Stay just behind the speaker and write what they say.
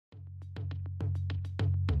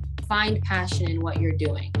find passion in what you're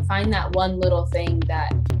doing. Find that one little thing that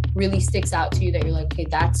really sticks out to you that you're like, okay,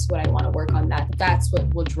 that's what I want to work on. That's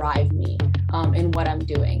what will drive me in what I'm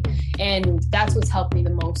doing. And that's what's helped me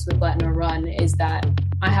the most with letting her run, is that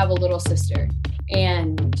I have a little sister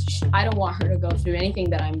and I don't want her to go through anything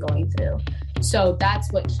that I'm going through. So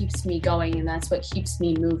that's what keeps me going, and that's what keeps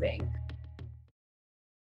me moving.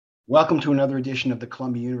 Welcome to another edition of the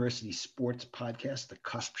Columbia University Sports Podcast, The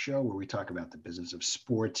Cusp Show, where we talk about the business of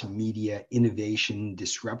sports, media, innovation,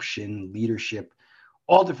 disruption, leadership,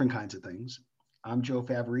 all different kinds of things. I'm Joe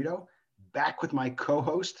Favorito, back with my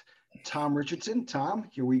co-host, Tom Richardson. Tom,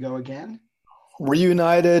 here we go again.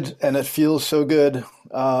 Reunited, and it feels so good.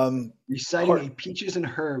 Reciting a Peaches and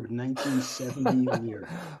Herb 1970 year.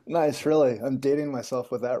 Nice, really. I'm dating myself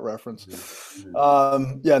with that reference. It's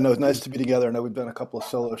nice to be together. I know we've done a couple of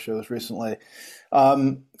solo shows recently.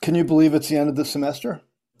 Can you believe it's the end of the semester?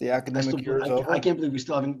 The academic year is over? I can't believe we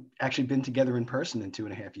still haven't actually been together in person in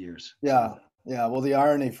 2.5 years. Yeah. Well, the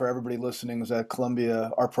irony for everybody listening is that Columbia,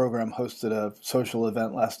 our program, hosted a social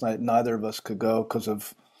event last night. Neither of us could go because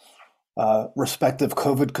of respective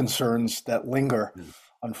COVID concerns that linger,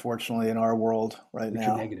 unfortunately, in our world right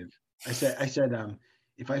now. Negative. I said,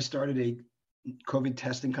 if I started a COVID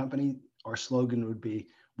testing company, our slogan would be,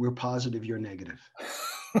 "We're positive, you're negative."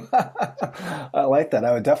 I like that.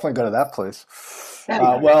 I would definitely go to that place.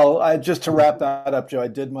 Just to wrap that up, Joe, I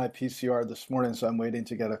did my PCR this morning, so I'm waiting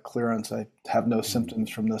to get a clearance. I have no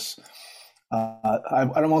symptoms from this. I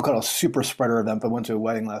don't want to call it a super spreader event, but I went to a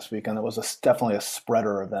wedding last week, and it was definitely a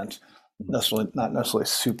spreader event. Not necessarily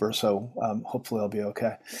super, so hopefully I'll be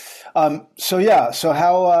okay. So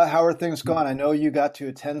how are things going? I know you got to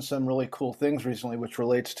attend some really cool things recently, which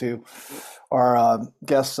relates to our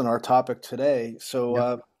guests and our topic today.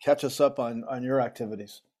 So catch us up on your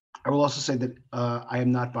activities. I will also say that I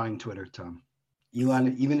am not buying Twitter, Tom.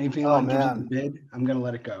 Elon, even if Elon gives it the bid, I'm going to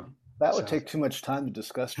let it go. That would take too much time to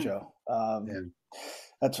discuss, Joe.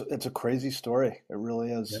 It's a crazy story. It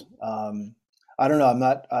really is. Yeah. I don't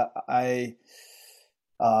know.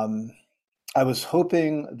 I was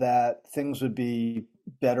hoping that things would be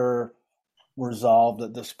better resolved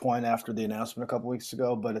at this point after the announcement a couple of weeks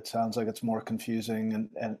ago, but it sounds like it's more confusing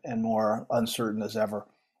and more uncertain as ever.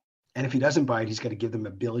 And if he doesn't buy it, he's got to give them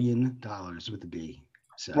 $1 billion with a B.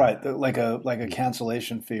 So. Right, like a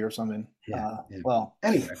cancellation fee or something. Well,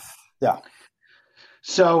 anyway. Yeah.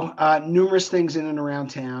 So numerous things in and around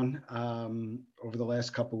town over the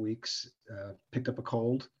last couple of weeks. Picked up a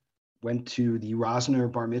cold. Went to the Rosner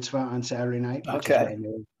bar mitzvah on Saturday night. Okay.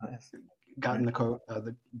 Gotten the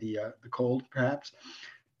cold, perhaps.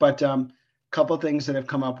 But a couple of things that have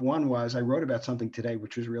come up. One was I wrote about something today,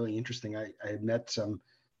 which was really interesting. I had met some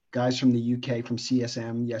guys from the UK from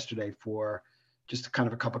CSM yesterday for just kind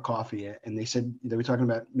of a cup of coffee, and they said they were talking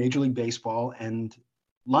about Major League Baseball and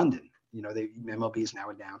London. You know, MLB has now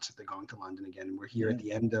announced that they're going to London again, and we're here at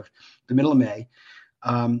the end of the middle of May.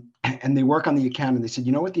 And they work on the account, and they said,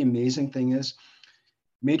 you know what the amazing thing is?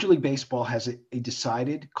 Major League Baseball has a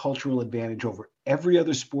decided cultural advantage over every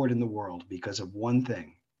other sport in the world because of one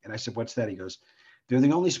thing. And I said, what's that? He goes, they're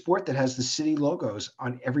the only sport that has the city logos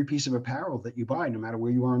on every piece of apparel that you buy, no matter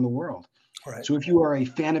where you are in the world. Right. So if you are a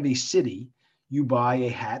fan of a city, you buy a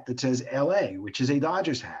hat that says LA, which is a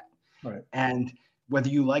Dodgers hat. Right. And whether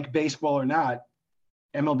you like baseball or not,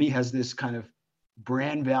 MLB has this kind of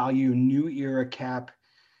brand value, new era cap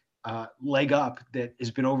leg up that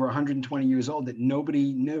has been over 120 years old that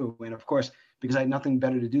nobody knew. And of course, because I had nothing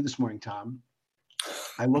better to do this morning, Tom,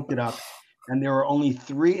 I looked it up, and there are only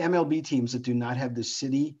 3 MLB teams that do not have the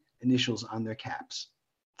city initials on their caps.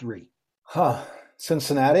 3. Huh.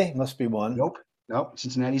 Cincinnati must be one. Nope.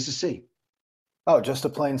 Cincinnati's a C. Oh, just a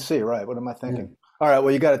plain C, right? What am I thinking? Yeah. All right,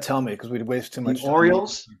 well, you got to tell me because we'd waste too much time.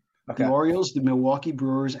 The Orioles, the Milwaukee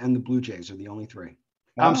Brewers, and the Blue Jays are the only 3.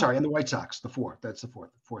 Oh. I'm sorry, and the White Sox, the 4th. That's the 4th.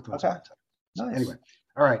 The 4th one's White Sox. So nice. Anyway,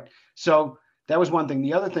 all right. So that was one thing.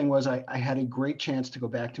 The other thing was I had a great chance to go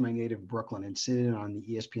back to my native Brooklyn and sit in on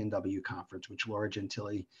the ESPNW conference, which Laura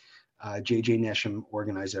Gentili, JJ Nesham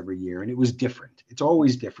organize every year. And it was different. It's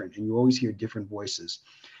always different, and you always hear different voices.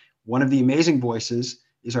 One of the amazing voices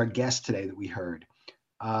is our guest today that we heard.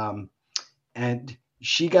 And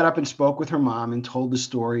she got up and spoke with her mom and told the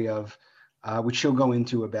story of, which she'll go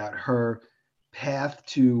into, about her path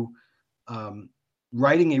to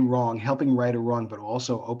righting a wrong, helping right a wrong, but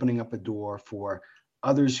also opening up a door for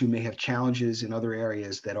others who may have challenges in other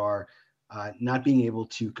areas that are not being able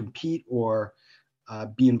to compete or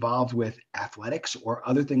be involved with athletics or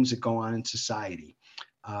other things that go on in society.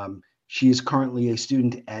 She is currently a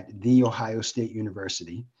student at The Ohio State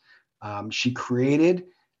University. She created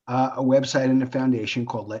a website and a foundation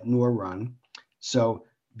called Let Noor Run. So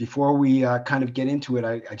before we kind of get into it,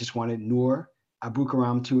 I just wanted Noor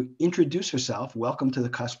Abukaram to introduce herself. Welcome to the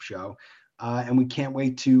Cusp Show. And we can't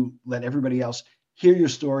wait to let everybody else hear your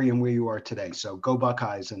story and where you are today. So go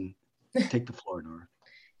Buckeyes and take the floor, Noor.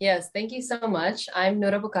 Yes, thank you so much. I'm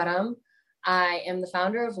Noor Abukaram. I am the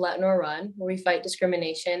founder of Let Noor Run, where we fight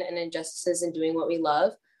discrimination and injustices in doing what we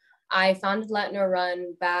love. I founded Let Noor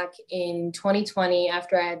Run back in 2020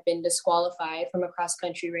 after I had been disqualified from a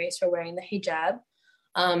cross-country race for wearing the hijab.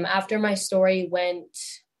 After my story went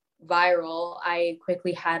viral, I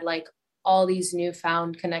quickly had like all these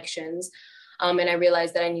newfound connections. And I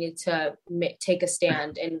realized that I needed to take a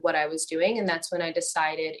stand in what I was doing. And that's when I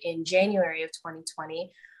decided in January of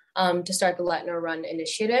 2020 to start the Let Noor Run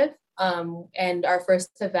initiative. And our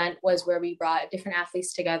first event was where we brought different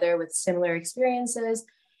athletes together with similar experiences.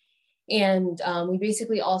 And we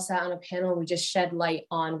basically all sat on a panel and we just shed light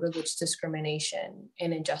on religious discrimination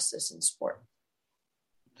and injustice in sport.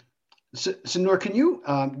 So Noor, can you,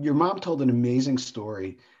 your mom told an amazing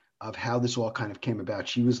story of how this all kind of came about.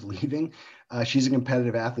 She was leaving, she's a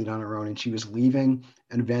competitive athlete on her own, and she was leaving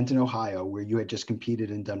an event in Ohio where you had just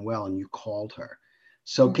competed and done well, and you called her.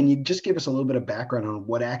 So can you just give us a little bit of background on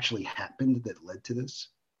what actually happened that led to this?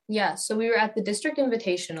 Yeah, so we were at the district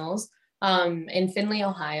invitationals in Findlay,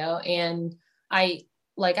 Ohio. And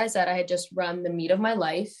like I said, I had just run the meet of my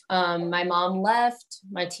life. My mom left,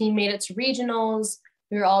 my team made it to regionals.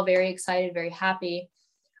 We were all very excited, very happy.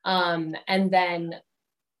 And then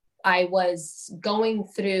I was going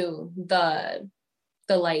through the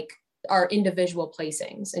like our individual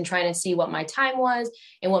placings and trying to see what my time was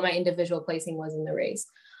and what my individual placing was in the race.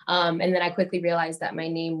 And then I quickly realized that my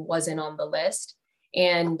name wasn't on the list.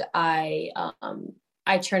 And I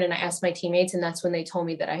turned and I asked my teammates, and that's when they told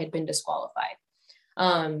me that I had been disqualified.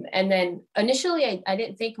 And then initially I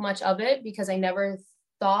didn't think much of it because I never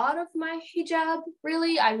thought of my hijab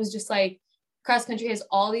really. I was just like, cross country has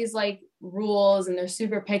all these like rules and they're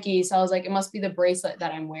super picky. So I was like, it must be the bracelet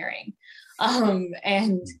that I'm wearing.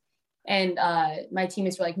 And my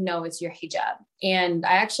teammates were like, no, it's your hijab. And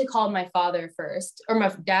I actually called my father first, or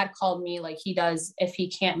my dad called me like he does if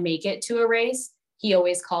he can't make it to a race. He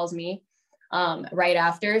always calls me right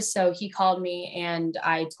after. So he called me and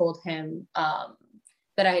I told him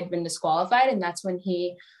that I had been disqualified. And that's when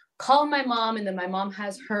he called my mom. And then my mom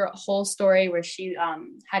has her whole story where she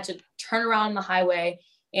had to turn around the highway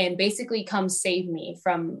and basically come save me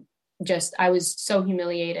from I was so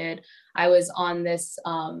humiliated. I was on this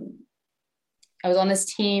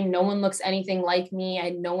team. No one looks anything like me. I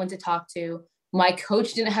had no one to talk to. My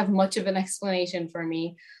coach didn't have much of an explanation for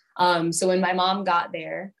me. So when my mom got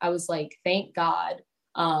there, I was like, thank God,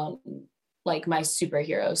 like my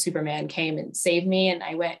superhero, Superman came and saved me. And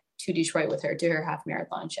I went to Detroit with her to her half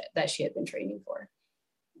marathon that she had been training for.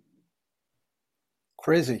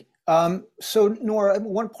 Crazy. So Noor,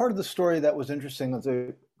 one part of the story that was interesting was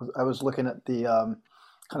I was looking at the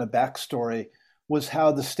kind of backstory was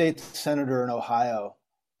how the state senator in Ohio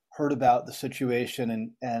heard about the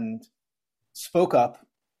situation and spoke up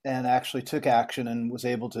and actually took action and was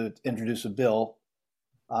able to introduce a bill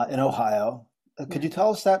in Ohio. Could you tell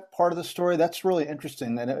us that part of the story? That's really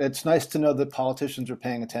interesting. And it's nice to know that politicians are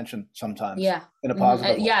paying attention sometimes. Yeah. In a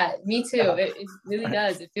positive way. Yeah, me too. It really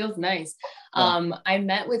does. It feels nice. I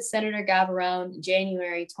met with Senator Gavarone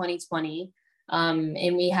January 2020,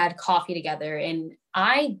 and we had coffee together. And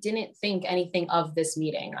I didn't think anything of this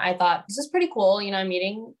meeting. I thought, this is pretty cool. You know, I'm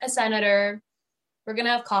meeting a senator. We're going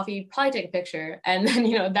to have coffee, probably take a picture. And then,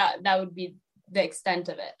 you know, that would be the extent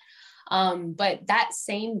of it. But that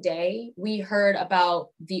same day, we heard about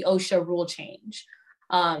the OSHA rule change,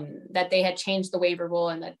 that they had changed the waiver rule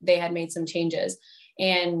and that they had made some changes.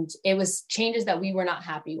 And it was changes that we were not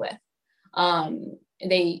happy with.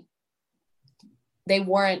 They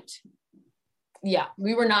weren't,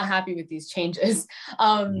 we were not happy with these changes.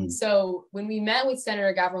 So when we met with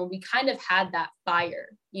Senator Gavarone, we kind of had that fire,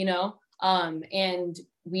 you know, and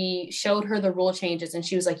we showed her the rule changes and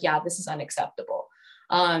she was like, yeah, this is unacceptable.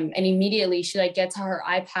 And immediately she like gets her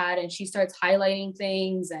iPad and she starts highlighting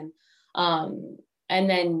things. And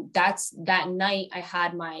then that night I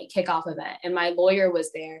had my kickoff event and my lawyer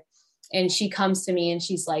was there and she comes to me and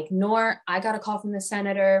she's like, Noor, I got a call from the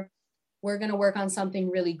senator. We're going to work on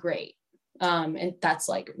something really great. And that's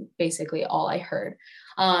like basically all I heard.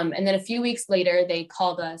 And then a few weeks later, they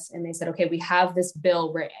called us and they said, okay, we have this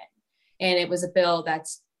bill written. And it was a bill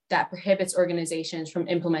that prohibits organizations from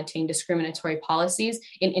implementing discriminatory policies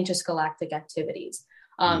in interscholastic activities.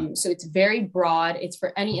 So it's very broad. It's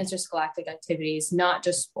for any interscholastic activities, not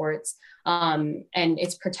just sports. And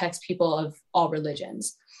it protects people of all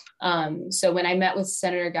religions. So when I met with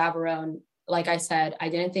Senator Gabarone, like I said, I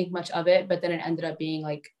didn't think much of it, but then it ended up being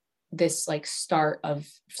like this like start of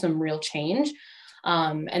some real change.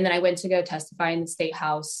 And then I went to go testify in the state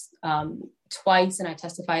house twice, and I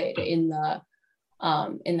testified in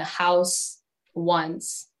the House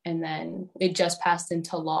once, and then it just passed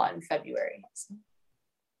into law in February. So.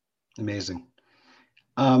 Amazing.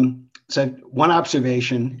 So one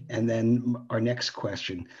observation, and then our next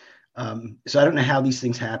question. So I don't know how these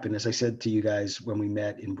things happen. As I said to you guys when we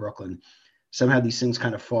met in Brooklyn, somehow these things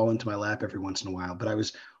kind of fall into my lap every once in a while. But I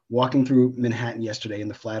was walking through Manhattan yesterday in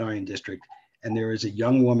the Flatiron District, and there was a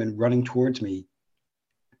young woman running towards me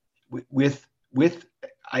with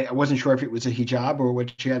I wasn't sure if it was a hijab or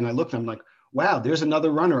what she had, and I looked and I'm like, wow, there's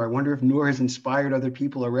another runner. I wonder if Noor has inspired other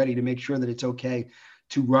people already to make sure that it's okay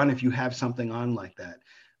to run if you have something on like that.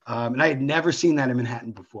 And I had never seen that in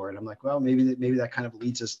Manhattan before. And I'm like, well, maybe that kind of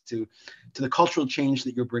leads us to the cultural change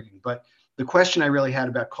that you're bringing. But the question I really had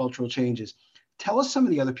about cultural change is, tell us some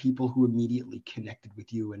of the other people who immediately connected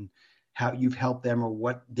with you and how you've helped them, or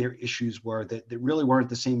what their issues were that really weren't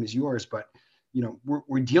the same as yours. But, you know,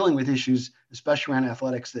 we're dealing with issues, especially around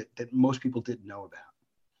athletics, that most people didn't know about.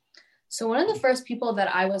 So one of the first people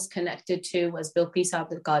that I was connected to was Bilqis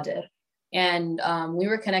Abdelkader. And we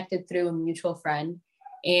were connected through a mutual friend.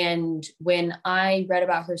 And when I read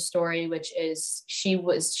about her story, which is she's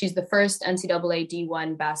the first NCAA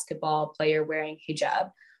D1 basketball player wearing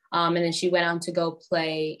hijab. And then she went on to go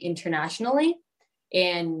play internationally,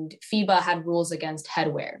 and FIBA had rules against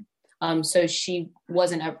headwear. So she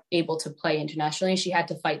wasn't able to play internationally. She had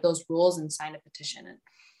to fight those rules and sign a petition,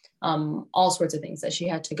 and all sorts of things that she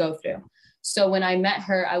had to go through. So when I met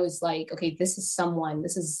her, I was like, okay, this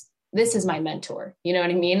is my mentor. You know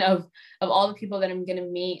what I mean? Of all the people that I'm going to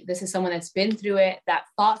meet, this is someone that's been through it, that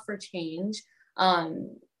fought for change.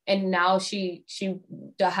 And now she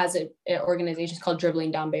has an organization called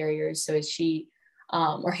Dribbling Down Barriers. So she,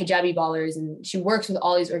 or Hijabi Ballers, and she works with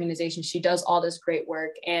all these organizations. She does all this great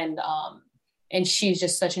work, and she's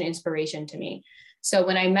just such an inspiration to me. So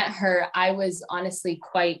when I met her, I was honestly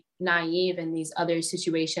quite naive in these other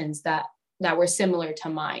situations that were similar to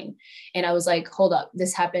mine. And I was like, hold up,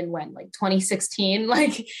 this happened when, like 2016,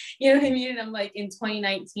 like, you know what I mean? And I'm like in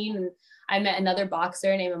 2019, and I met another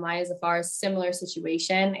boxer named Amaya Zafar, similar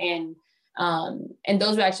situation. And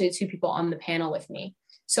those were actually the two people on the panel with me.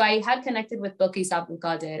 So I had connected with Bilqis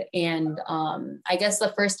Abdelkader, and I guess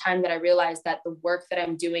the first time that I realized that the work that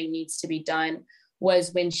I'm doing needs to be done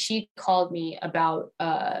was when she called me about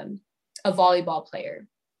a volleyball player.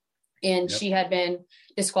 And she had been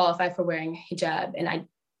disqualified for wearing a hijab. And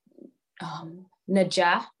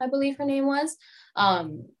Najah, I believe her name was.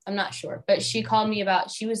 I'm not sure. But she called me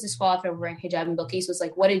she was disqualified for wearing hijab. And Bilqis was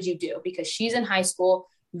like, what did you do? Because she's in high school.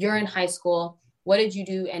 You're in high school. What did you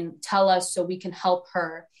do? And tell us so we can help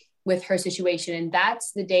her with her situation. And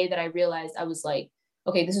that's the day that I realized, I was like,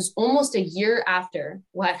 okay, this is almost a year after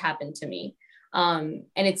what happened to me. And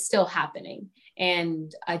it's still happening.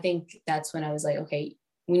 And I think that's when I was like, okay,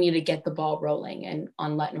 we need to get the ball rolling and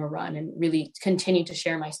on Let Noor Run, and really continue to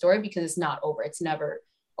share my story, because it's not over. It's never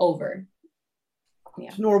over.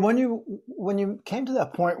 Yeah. Noor, when you came to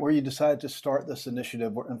that point where you decided to start this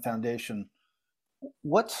initiative and foundation,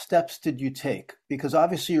 what steps did you take? Because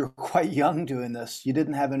obviously you're quite young doing this. You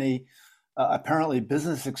didn't have any apparently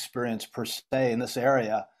business experience per se in this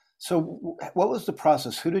area. So what was the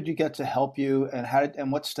process? Who did you get to help you,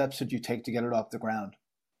 and what steps did you take to get it off the ground?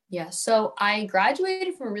 Yeah, so I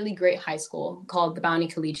graduated from a really great high school called the Bounty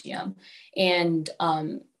Collegium. And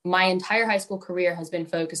my entire high school career has been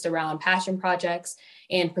focused around passion projects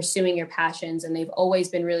and pursuing your passions. And they've always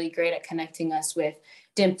been really great at connecting us with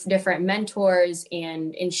different mentors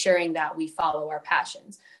and ensuring that we follow our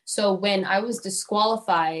passions. So when I was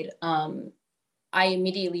disqualified, I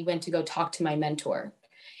immediately went to go talk to my mentor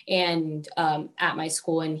and at my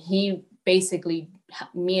school. And he basically,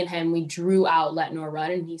 me and him, we drew out Let Noor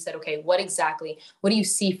Run, and he said, okay, what do you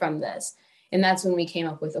see from this? And that's when we came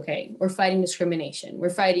up with, okay, we're fighting discrimination,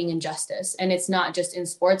 we're fighting injustice. And it's not just in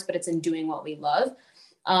sports, but it's in doing what we love.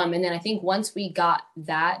 And then I think once we got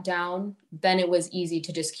that down, then it was easy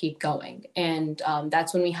to just keep going. And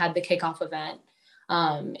that's when we had the kickoff event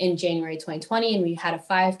in January 2020, and we had a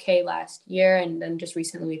 5K last year, and then just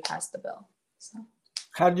recently we passed the bill. So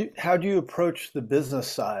how do you approach the business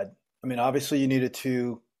side? I mean, obviously you needed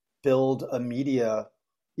to build a media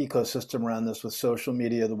ecosystem around this with social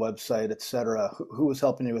media, the website, et cetera. Who was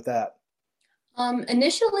helping you with that?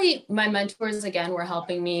 Initially, my mentors again were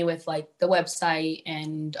helping me with like the website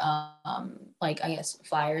and like I guess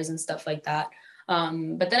flyers and stuff like that.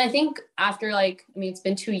 But then I think after it's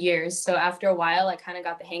been 2 years, so after a while, I kind of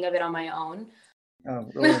got the hang of it on my own. Oh,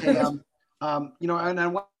 really? Hey, and I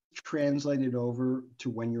want to translate it over to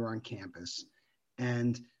when you're on campus,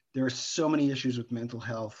 and there are so many issues with mental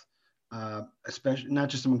health, especially not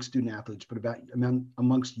just among student athletes, but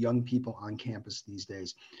amongst young people on campus these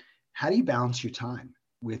days. How do you balance your time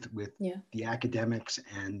with the academics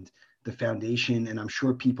and the foundation? And I'm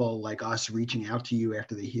sure people like us reaching out to you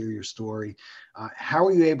after they hear your story. How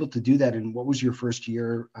are you able to do that? And what was your first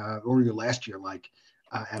year or your last year like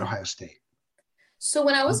at Ohio State? So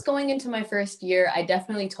when I was going into my first year, I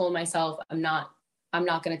definitely told myself I'm not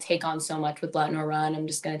going to take on so much with Let Noor Run. I'm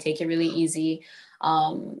just going to take it really easy.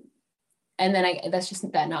 And then that's just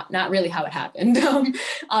not really how it happened,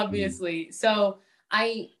 obviously. So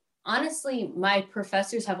honestly, my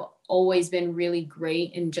professors have always been really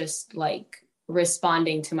great in just like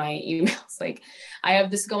responding to my emails. Like, I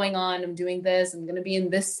have this going on, I'm doing this, I'm going to be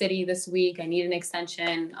in this city this week, I need an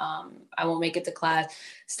extension, I won't make it to class,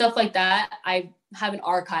 stuff like that. I have an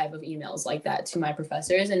archive of emails like that to my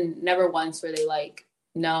professors, and never once were they like,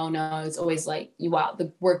 no, it's always like, wow,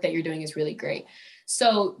 the work that you're doing is really great.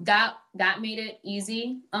 So that made it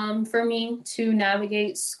easy for me to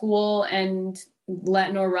navigate school and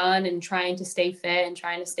Let Noor Run and trying to stay fit and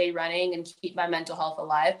trying to stay running and keep my mental health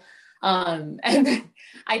alive. And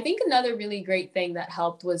I think another really great thing that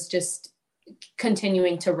helped was just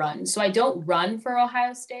continuing to run. So I don't run for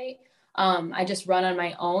Ohio State. I just run on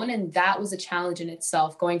my own. And that was a challenge in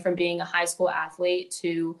itself, going from being a high school athlete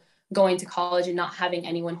to going to college and not having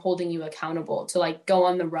anyone holding you accountable to like go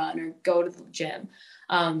on the run or go to the gym.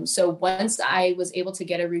 So once I was able to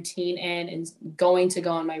get a routine in and going to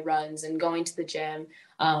go on my runs and going to the gym,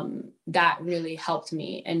 that really helped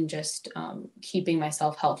me and just keeping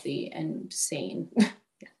myself healthy and sane.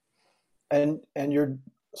 And you're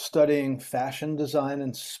studying fashion design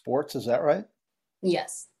and sports, is that right?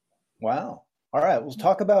 Yes. Wow. All right. We'll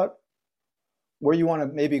talk about where you want to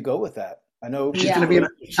maybe go with that. I know she's going to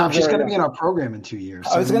be in our program in 2 years.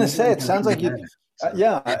 I was going to say, it sounds like you.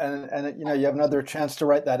 Yeah, and you have another chance to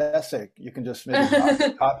write that essay. You can just maybe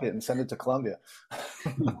copy it and send it to Columbia.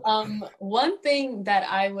 One thing that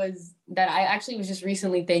I actually was just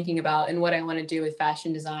recently thinking about and what I want to do with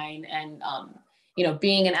fashion design and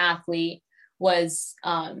being an athlete was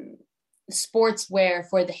sportswear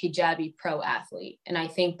for the hijabi pro athlete. And I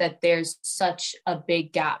think that there's such a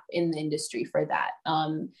big gap in the industry for that.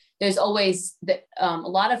 There's always a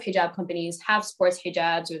lot of hijab companies have sports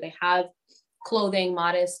hijabs, or they have clothing,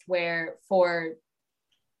 modest wear for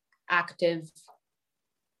active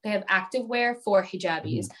wear for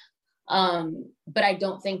hijabis. But I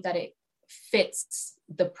don't think that it fits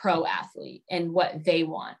the pro athlete and what they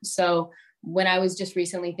want. So when I was just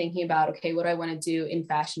recently thinking about, okay, what do I want to do in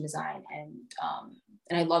fashion design? And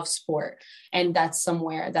I love sport, and that's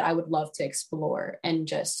somewhere that I would love to explore, and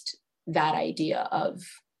just that idea of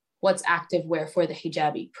what's active wear for the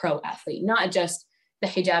hijabi pro athlete, not just the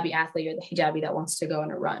hijabi athlete or the hijabi that wants to go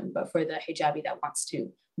on a run, but for the hijabi that wants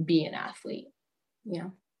to be an athlete. Yeah.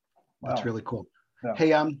 That's really cool. Yeah. Hey,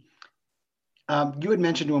 you had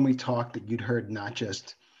mentioned when we talked that you'd heard not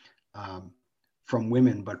just from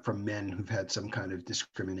women, but from men who've had some kind of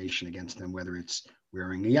discrimination against them, whether it's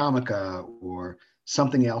wearing a yarmulke or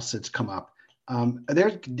something else that's come up. Are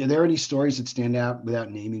there any stories that stand out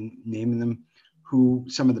without naming them, who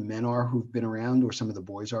some of the men are who've been around, or some of the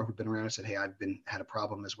boys are who've been around and said, hey, I've had a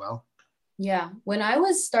problem as well? Yeah. When I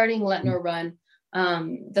was starting Let Noor Run,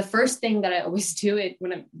 the first thing that I always do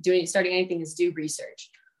when I'm starting anything is do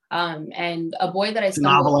research. And a boy that it's a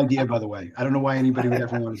novel idea, by the way. I don't know why anybody would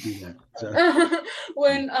ever want to do that. So.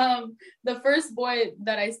 When the first boy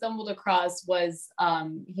that I stumbled across was,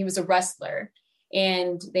 he was a wrestler,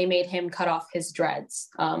 and they made him cut off his dreads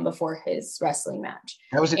before his wrestling match.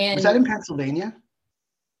 Was that in Pennsylvania?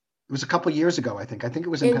 It was a couple of years ago, I think. I think it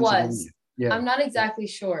was in Pennsylvania. Was. Yeah. I'm not exactly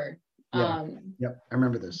sure. Yeah. Yep, I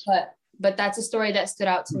remember this. But that's a story that stood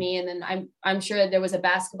out to me. And then I'm sure there was a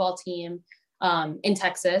basketball team in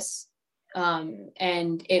Texas,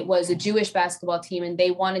 and it was a Jewish basketball team, and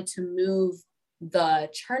they wanted to move the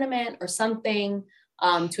tournament or something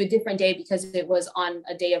to a different day because it was on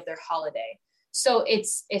a day of their holiday. So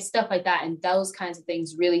it's stuff like that, and those kinds of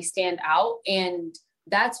things really stand out. And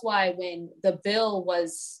that's why when the bill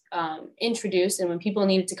was introduced and when people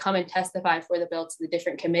needed to come and testify for the bill to the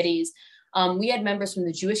different committees, we had members from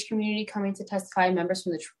the Jewish community coming to testify, members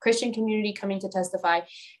from the Christian community coming to testify.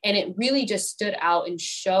 And it really just stood out and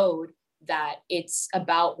showed that it's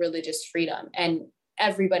about religious freedom, and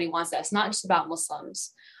everybody wants that. It's not just about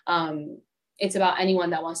Muslims. It's about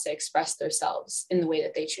anyone that wants to express themselves in the way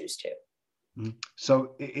that they choose to.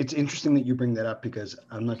 So it's interesting that you bring that up, because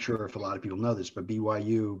I'm not sure if a lot of people know this, but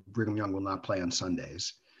BYU, Brigham Young, will not play on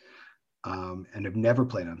Sundays, and have never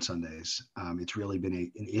played on Sundays. It's really been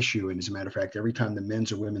an issue. And as a matter of fact, every time the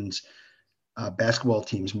men's or women's basketball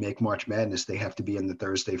teams make March Madness, they have to be in the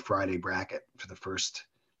Thursday, Friday bracket for the first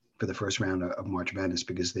round of March Madness,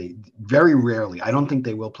 because they very rarely, I don't think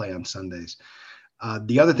they will play on Sundays.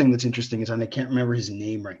 The other thing that's interesting is, and I can't remember his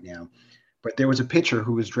name right now, but there was a pitcher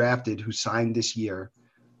who was drafted, who signed this year,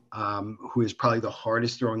 who is probably the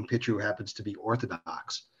hardest throwing pitcher, who happens to be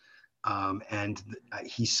Orthodox. And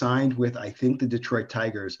he signed with, I think, the Detroit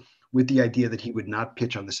Tigers, with the idea that he would not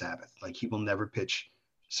pitch on the Sabbath. Like, he will never pitch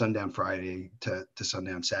sundown Friday to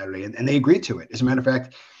sundown Saturday. And they agreed to it. As a matter of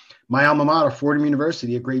fact, my alma mater, Fordham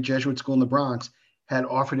University, a great Jesuit school in the Bronx, had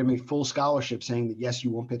offered him a full scholarship, saying that, yes, you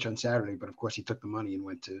won't pitch on Saturday. But of course, he took the money and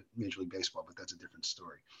went to Major League Baseball. But that's a different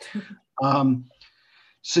story.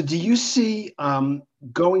 So do you see,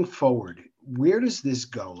 going forward, where does this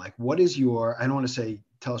go? Like, what is your, I don't want to say,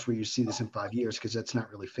 tell us where you see this in 5 years, because that's not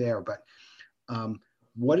really fair. But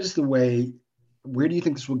what is the way, where do you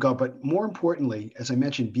think this will go? But more importantly, as I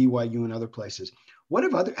mentioned, BYU and other places, what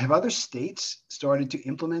have other states started to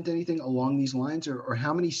implement anything along these lines? Or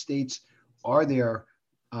how many states are there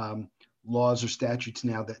laws or statutes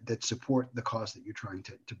now that support the cause that you're trying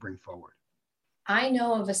to bring forward? I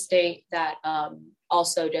know of a state that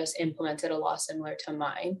also just implemented a law similar to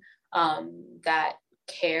mine, that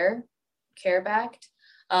CARE backed.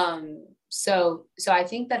 So I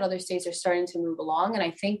think that other states are starting to move along. And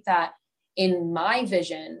I think that in my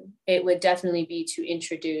vision, it would definitely be to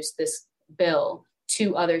introduce this bill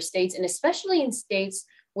to other states, and especially in states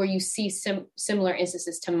where you see similar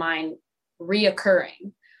instances to mine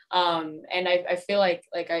reoccurring. And I feel like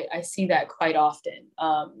I see that quite often.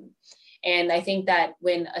 And I think that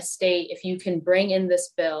when a state, if you can bring in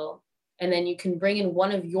this bill, and then you can bring in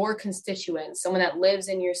one of your constituents, someone that lives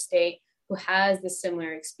in your state who has this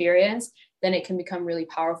similar experience, then it can become really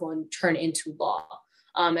powerful and turn into law.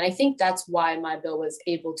 And I think that's why my bill was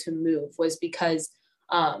able to move, was because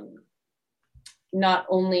not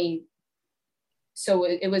only, so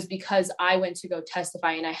it was because I went to go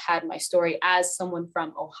testify and I had my story as someone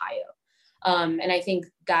from Ohio. And I think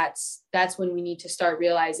that's when we need to start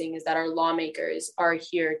realizing is that our lawmakers are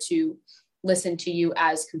here to listen to you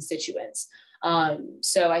as constituents.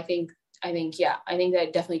 So I think that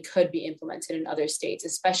definitely could be implemented in other states,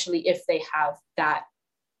 especially if they have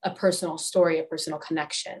a personal story, a personal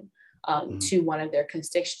connection to one of their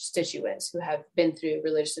constituents who have been through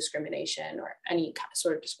religious discrimination or any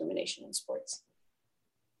sort of discrimination in sports.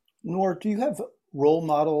 Noor, do you have role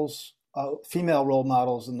models, female role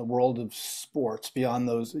models in the world of sports beyond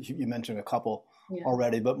those? You mentioned a couple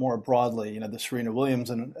already, but more broadly, the Serena Williams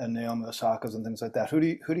and Naomi Osaka's and things like that. Who do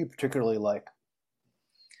you particularly like?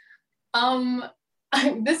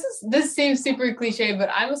 This seems super cliche, but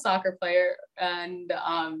I'm a soccer player, and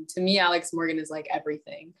to me, Alex Morgan is like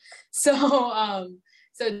everything. So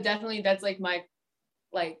definitely that's like my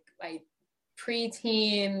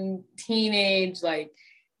preteen, teenage, like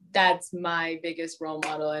that's my biggest role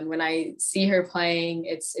model. And when I see her playing,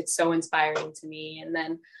 it's so inspiring to me. And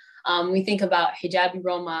then we think about hijabi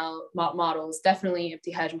role models, definitely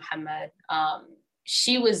Ibtihaj Muhammad.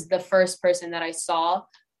 She was the first person that I saw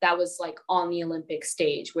that was like on the Olympic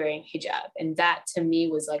stage wearing hijab. And that to me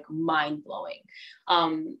was like mind blowing.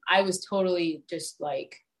 I was totally just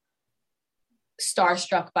like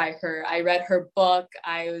starstruck by her. I read her book.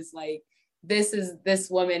 I was like, this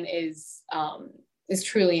woman is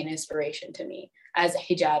truly an inspiration to me as a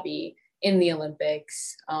hijabi in the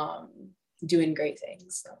Olympics, doing great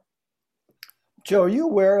things. So. Joe, are you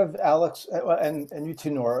aware of Alex, and you too,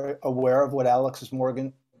 Noor, aware of what Alex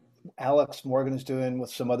Morgan is doing with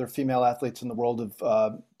some other female athletes in the world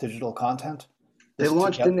of digital content?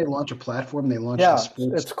 Didn't they launch a platform? They launched a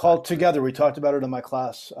sports. It's called Together. We talked about it in my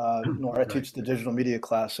class. Noor, I teach the digital media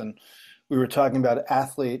class, and we were talking about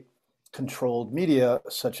athlete-controlled media,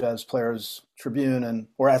 such as Players Tribune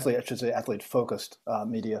athlete-focused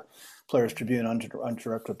media, Players Tribune,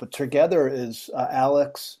 Undirected. But Together is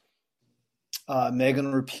Alex,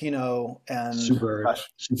 Megan Rapinoe, and Sue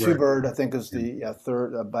Bird, I think, is the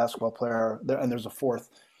third basketball player there, and there's a fourth.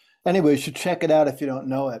 Anyway, you should check it out if you don't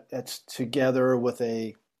know it. It's Together with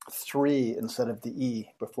a 3 instead of the E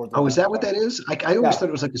before the. Oh, is that what that is? I always thought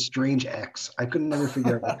it was like a strange X. I couldn't never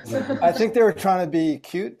figure out. I think they were trying to be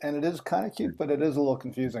cute, and it is kind of cute, but it is a little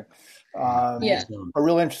confusing. A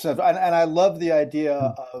really interesting, and I love the idea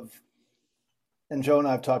of and Joe and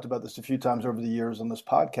I have talked about this a few times over the years on this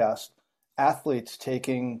podcast, athletes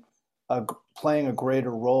playing a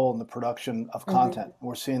greater role in the production of content.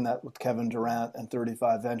 We're seeing that with Kevin Durant and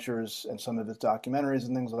 35 Ventures and some of his documentaries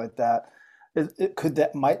and things like that.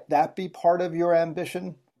 Might that be part of your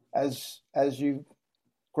ambition as you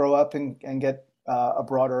grow up and get a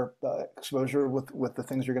broader exposure with the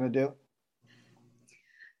things you're going to do?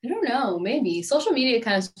 I don't know. Maybe social media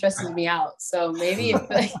kind of stresses me out. So maybe if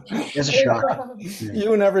it's a shock.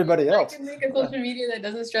 You and everybody else. I can make a social media that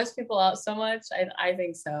doesn't stress people out so much. I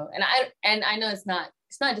think so. And I know it's not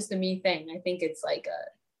just a me thing. I think it's like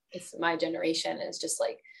it's my generation. It's just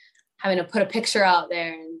like having to put a picture out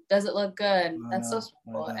there and does it look good? That's so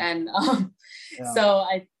stressful. And so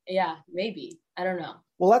maybe. I don't know.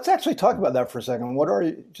 Well, let's actually talk about that for a second.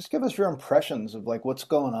 Just give us your impressions of like what's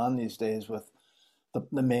going on these days with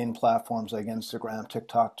the main platforms like Instagram,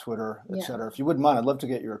 TikTok, Twitter, et cetera. If you wouldn't mind, I'd love to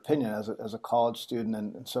get your opinion as a college student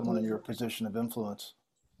and someone in your position of influence.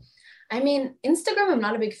 I mean, Instagram, I'm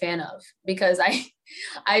not a big fan of because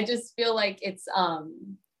I just feel like it's, I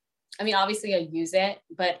mean, obviously I use it,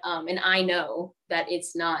 but, and I know that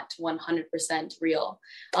it's not 100% real,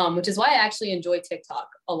 which is why I actually enjoy TikTok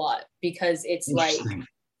a lot because it's like,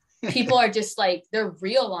 people are just like, they're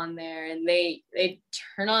real on there and they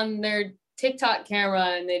turn on their TikTok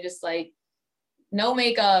camera and they just like no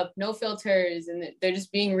makeup, no filters, and they're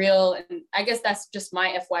just being real. And I guess that's just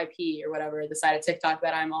my FYP or whatever, the side of TikTok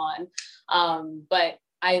that I'm on. But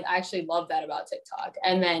I actually love that about TikTok.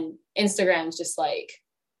 And then Instagram's just like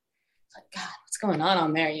God, what's going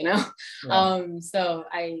on there, you know? Yeah. So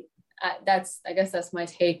I guess that's my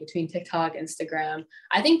take between TikTok, Instagram.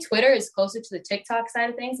 I think Twitter is closer to the TikTok side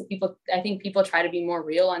of things. I think people try to be more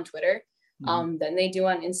real on Twitter than they do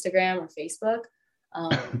on Instagram or Facebook.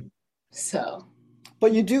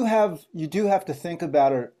 But you do have to think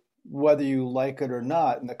about it, whether you like it or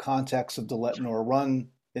not, in the context of the Let Noor Run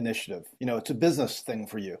initiative. You know, it's a business thing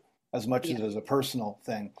for you as much as it is a personal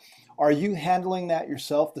thing. Are you handling that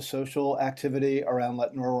yourself, the social activity around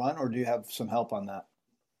Let Noor Run, or do you have some help on that?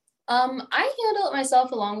 I handle it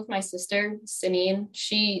myself along with my sister, Sinine.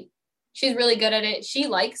 She's really good at it. She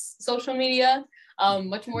likes social media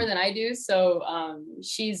much more than I do. So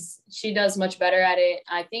she does much better at it.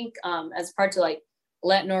 I think as part to like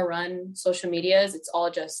Let Noor Run social medias, it's all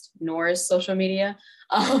just Noor's social media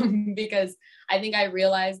because I think I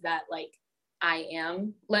realized that like I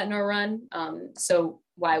am Let Noor Run. So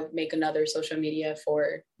why make another social media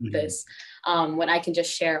for this when I can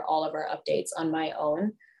just share all of our updates on my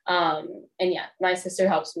own. And yeah, my sister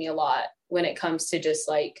helps me a lot when it comes to just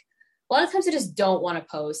like, a lot of times I just don't want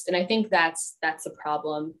to post. And I think that's a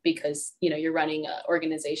problem because, you know, you're running an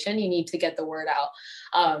organization, you need to get the word out.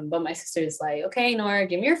 But my sister's like, okay, Noor,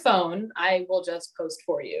 give me your phone. I will just post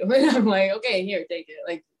for you. And I'm like, okay, here, take it.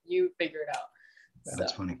 Like you figure it out.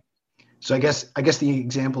 That's funny. So I guess the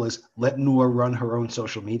example is let Noor run her own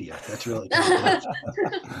social media. That's really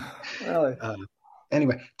really.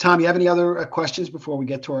 Anyway, Tom, you have any other questions before we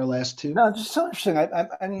get to our last two? No, just so interesting.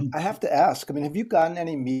 I have to ask. I mean, have you gotten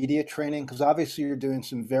any media training? Because obviously you're doing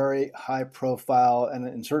some very high profile, and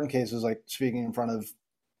in certain cases, like speaking in front of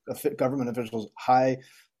government officials, high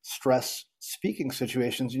stress speaking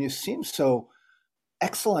situations, and you seem so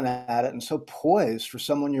excellent at it and so poised for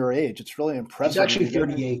someone your age. It's really impressive. She's actually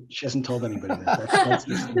 38. She hasn't told anybody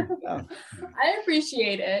that. I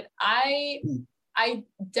appreciate it. I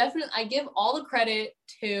definitely give all the credit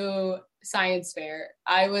to science fair.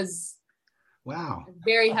 I was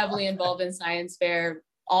very heavily involved in science fair,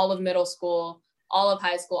 all of middle school, all of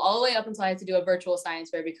high school, all the way up until I had to do a virtual science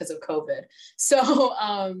fair because of COVID. So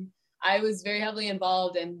I was very heavily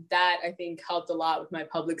involved, and that I think helped a lot with my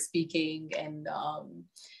public speaking and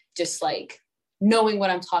just like knowing what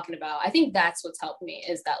I'm talking about. I think that's what's helped me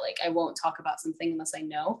is that like I won't talk about something unless I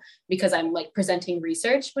know, because I'm like presenting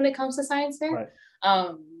research when it comes to science fair. Right.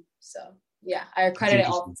 So yeah, I credit it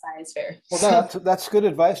all to science fair. Well, that's good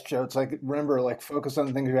advice, Joe. It's like, remember, like focus on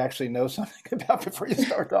the things you actually know something about before you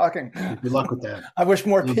start talking. Good luck with that. I wish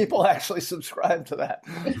more people actually subscribe to that.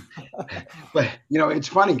 But you know, it's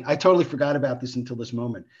funny. I totally forgot about this until this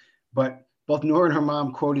moment, but both Noor and her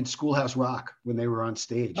mom quoted Schoolhouse Rock when they were on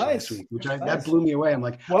stage last week, which that blew me away. I'm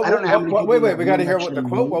like, I don't know how many. Wait, we got to hear what the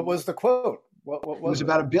quote. What was the quote? What it was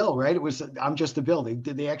about a bill, right? It was I'm Just a Bill.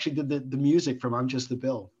 They actually did the music from I'm Just a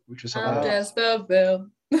Bill, which was hilarious. I'm just a bill.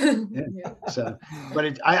 Yeah. So,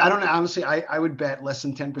 but I don't know. Honestly, I would bet less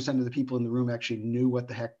than 10% of the people in the room actually knew what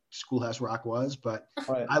the heck Schoolhouse Rock was. But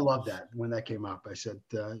I loved that when that came up. I said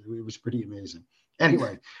it was pretty amazing.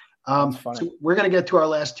 Anyway, so we're going to get to our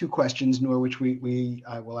last two questions, Noor, which we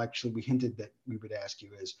hinted that we would ask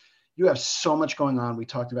you is, You have so much going on. We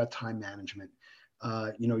talked about time management.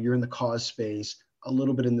 You're in the cause space, a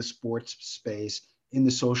little bit in the sports space, in the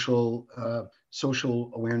social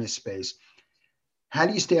awareness space. How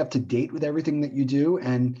do you stay up to date with everything that you do?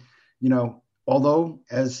 And, although,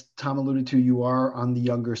 as Tom alluded to, you are on the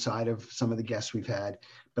younger side of some of the guests we've had,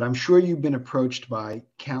 but I'm sure you've been approached by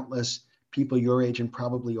countless people your age and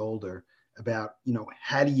probably older about,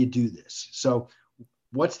 how do you do this? So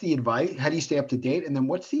what's the advice? How do you stay up to date? And then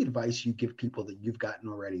what's the advice you give people that you've gotten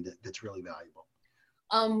already that's really valuable?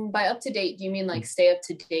 By up to date, do you mean like stay up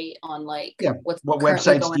to date on what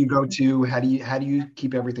websites do you go to? How do you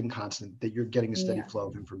keep everything constant, that you're getting a steady flow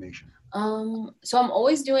of information? So I'm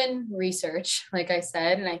always doing research, like I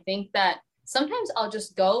said, and I think that sometimes I'll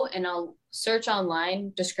just go and I'll search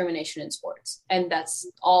online discrimination in sports, and that's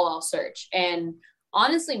all I'll search. And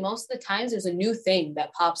honestly, most of the times there's a new thing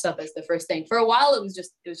that pops up as the first thing. For a while, it was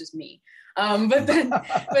just me. But then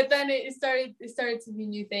it started to be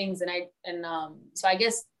new things. So I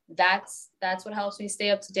guess that's what helps me stay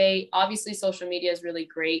up to date. Obviously, social media is really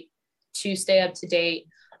great to stay up to date.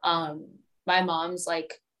 My mom's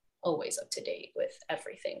always up to date with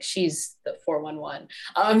everything. She's the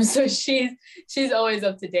 411. So she's always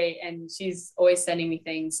up to date, and she's always sending me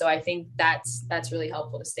things. So I think that's really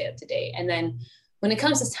helpful to stay up to date. And then when it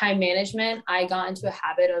comes to time management, I got into a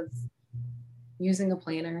habit of using a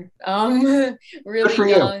planner,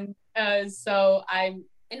 really young. So I'm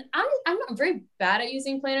not very bad at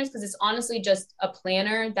using planners, because it's honestly just a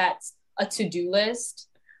planner that's a to-do list,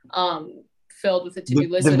 filled with a to-do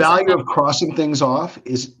list. The value of crossing things off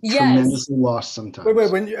is tremendously lost sometimes.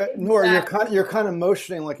 Wait, when Noor, you're kind of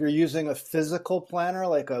motioning like you're using a physical planner,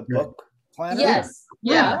 like a book planner. Yes,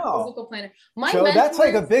 yeah, wow. Physical planner. So that's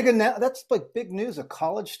like big news. A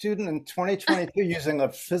college student in 2022 using a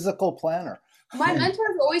physical planner. My mentors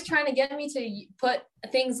are always trying to get me to put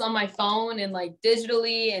things on my phone and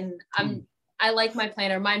digitally, and I like my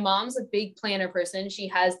planner. My mom's a big planner person. She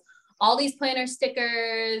has all these planner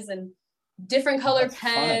stickers and different color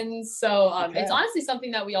pens. So it's honestly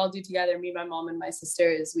something that we all do together. Me, my mom, and my sister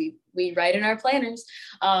is we write in our planners,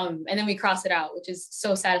 and then we cross it out, which is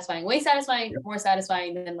so satisfying, way satisfying, more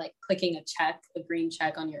satisfying than clicking a green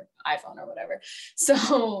check on your iPhone or whatever.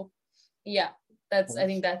 So yeah. I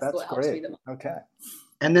think that's what helps me the most. Okay.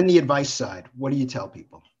 And then the advice side, what do you tell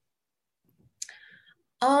people?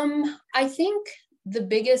 I think the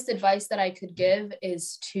biggest advice that I could give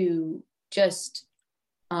is to just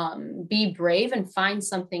be brave and find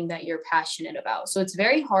something that you're passionate about. So it's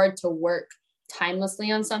very hard to work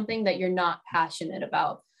timelessly on something that you're not passionate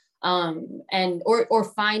about,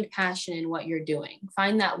 or find passion in what you're doing.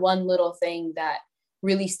 Find that one little thing that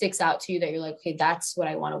really sticks out to you, that you're like, okay, that's what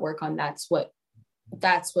I want to work on. That's what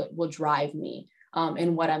will drive me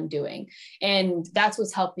in what I'm doing. And that's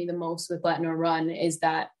what's helped me the most with Let Noor Run, is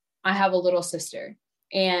that I have a little sister,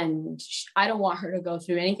 and I don't want her to go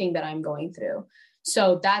through anything that I'm going through.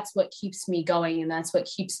 So that's what keeps me going, and that's what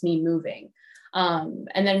keeps me moving. And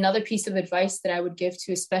then another piece of advice that I would give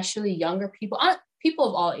to especially younger people, people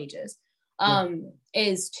of all ages,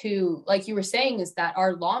 is to, like you were saying, is that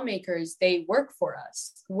our lawmakers, they work for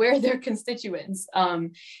us. We're their constituents.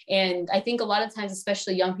 And I think a lot of times,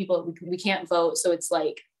 especially young people, we can't vote. So it's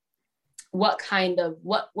what kind of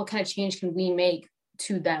change can we make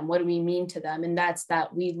to them? What do we mean to them? And that's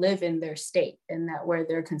that we live in their state and that we're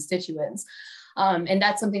their constituents. And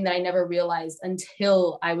that's something that I never realized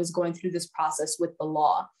until I was going through this process with the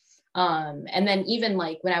law. And then even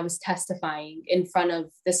when I was testifying in front of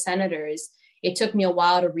the senators, it took me a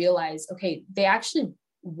while to realize, okay, they actually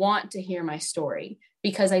want to hear my story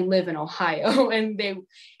because I live in Ohio, and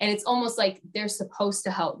it's almost like they're supposed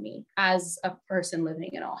to help me as a person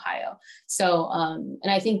living in Ohio. So,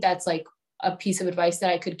 and I think that's a piece of advice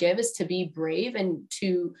that I could give, is to be brave and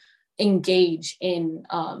to engage in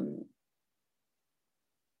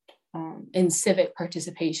civic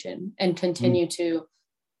participation, and continue to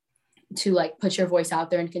put your voice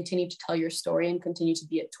out there and continue to tell your story and continue to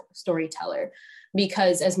be a storyteller.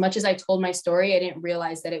 Because as much as I told my story, I didn't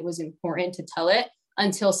realize that it was important to tell it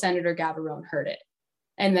until Senator Gavarone heard it.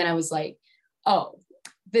 And then I was like, oh,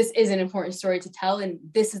 this is an important story to tell, and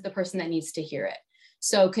this is the person that needs to hear it.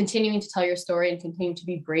 So continuing to tell your story and continuing to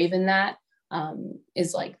be brave in that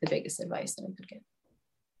is the biggest advice that I could give.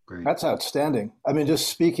 Great. That's outstanding. I mean, just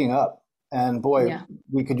speaking up, and boy,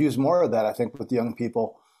 we could use more of that, I think, with young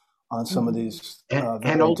people on some of these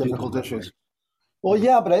very difficult issues. Well,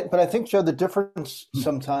 yeah, but I think, Joe, the difference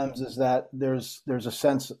sometimes is that there's a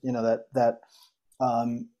sense, that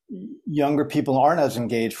younger people aren't as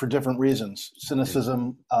engaged for different reasons: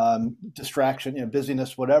 cynicism, distraction,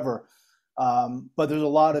 busyness, whatever. But there's a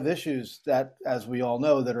lot of issues that, as we all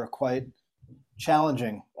know, that are quite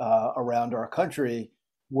challenging around our country,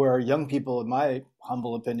 where young people, in my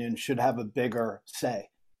humble opinion, should have a bigger say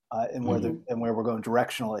in where we're going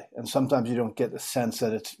directionally. And sometimes you don't get the sense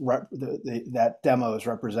that that demo is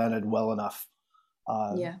represented well enough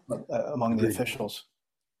among the officials.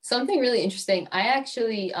 Something really interesting. I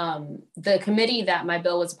actually, the committee that my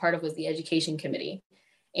bill was a part of was the Education Committee.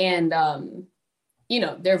 And,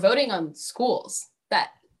 they're voting on schools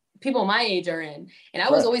that people my age are in. And I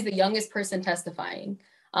was always the youngest person testifying.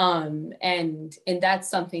 And that's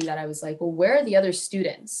something that I was like, well, where are the other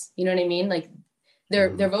students? You know what I mean? Like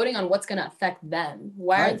they're voting on what's going to affect them.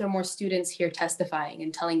 Why aren't there more students here testifying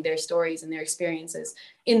and telling their stories and their experiences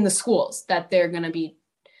in the schools that they're going to be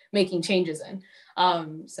making changes in?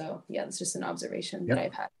 So yeah, that's just an observation that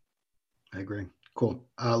I've had. I agree. Cool.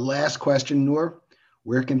 Last question, Noor.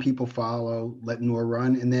 Where can people follow Let Noor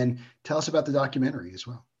Run? And then tell us about the documentary as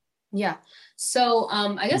well. Yeah. So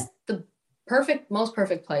I guess the most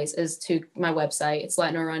perfect place is to my website. It's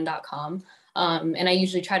letnoorrun.com. And I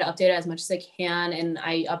usually try to update it as much as I can. And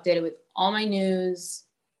I update it with all my news,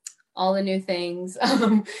 all the new things.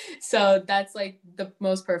 So that's like the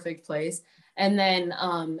most perfect place. And then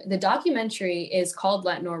the documentary is called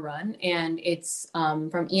Let Noor Run, and it's from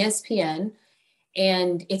ESPN.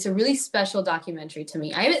 And it's a really special documentary to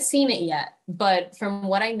me. I haven't seen it yet, but from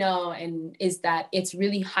what I know is that it's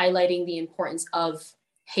really highlighting the importance of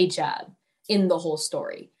hijab in the whole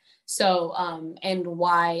story. So, and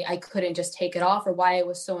why I couldn't just take it off, or why it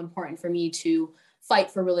was so important for me to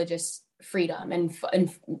fight for religious freedom and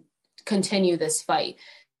continue this fight.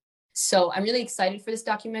 So I'm really excited for this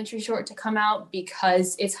documentary short to come out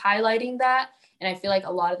because it's highlighting that. And I feel like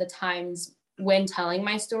a lot of the times when telling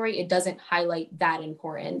my story, it doesn't highlight that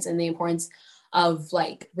importance and the importance of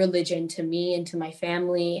like religion to me and to my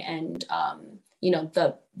family, and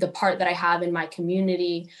the part that I have in my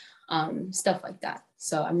community, stuff like that.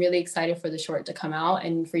 So I'm really excited for the short to come out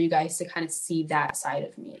and for you guys to kind of see that side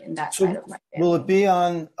of me and that side of my family. Will it be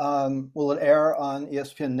on? Will it air on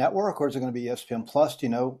ESPN Network, or is it going to be ESPN Plus? Do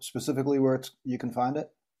you know specifically where you can find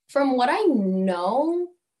it? From what I know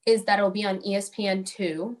is that it'll be on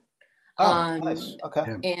ESPN2. Nice.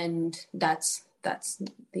 Okay. And that's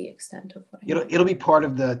the extent of what I know. It'll be part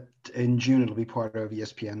of in June, it'll be part of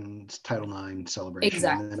ESPN's Title IX celebration.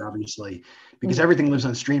 Exactly. And then obviously, because everything lives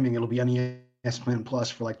on streaming, it'll be on ESPN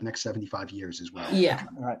Plus for like the next 75 years as well. Yeah.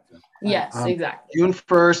 All right. Yes, exactly. June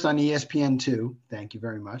 1st on ESPN2. Thank you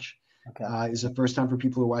very much. Okay. Is the first time for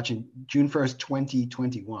people who are watching. June 1st,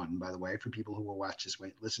 2021, by the way, for people who will watch this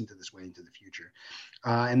way, listen to this way into the future.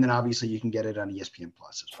 And then obviously you can get it on ESPN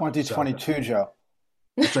Plus as well. 2022, so, Joe.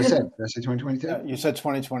 That's what I said. Did I say 2022? You said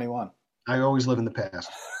 2021. I always live in the past,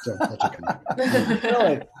 so that's okay.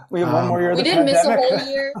 Really? We have one more year of the pandemic. We didn't miss a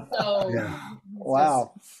whole year, so. Yeah.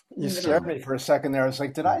 Wow. You scared me for a second there. I was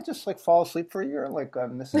like, did I just fall asleep for a year? Like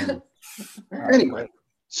I'm missing. Anyway,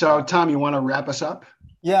 so Tom, you want to wrap us up?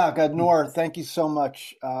 Yeah, God, Noor, thank you so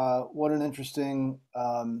much. What an interesting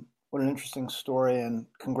story, and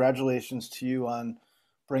congratulations to you on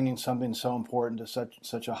bringing something so important to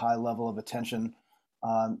such a high level of attention.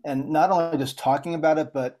 And not only just talking about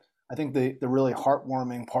it, but I think the really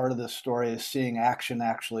heartwarming part of this story is seeing action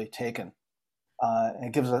actually taken. And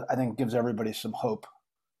it gives everybody some hope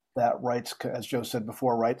that rights, as Joe said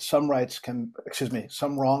before, some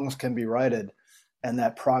wrongs can be righted, and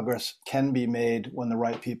that progress can be made when the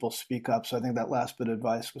right people speak up. So I think that last bit of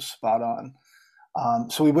advice was spot on.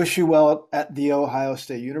 So we wish you well at The Ohio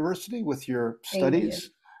State University with your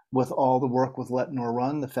studies, with all the work with Let Noor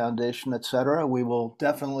Run, the foundation, et cetera. We will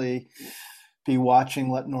definitely be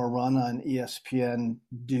watching Let Noor Run on ESPN,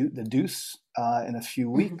 The Deuce, in a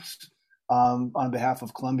few weeks. On behalf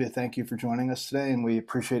of Columbia, thank you for joining us today, and we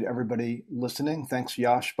appreciate everybody listening. Thanks,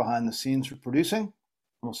 Yash, behind the scenes for producing.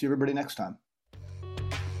 We'll see everybody next time.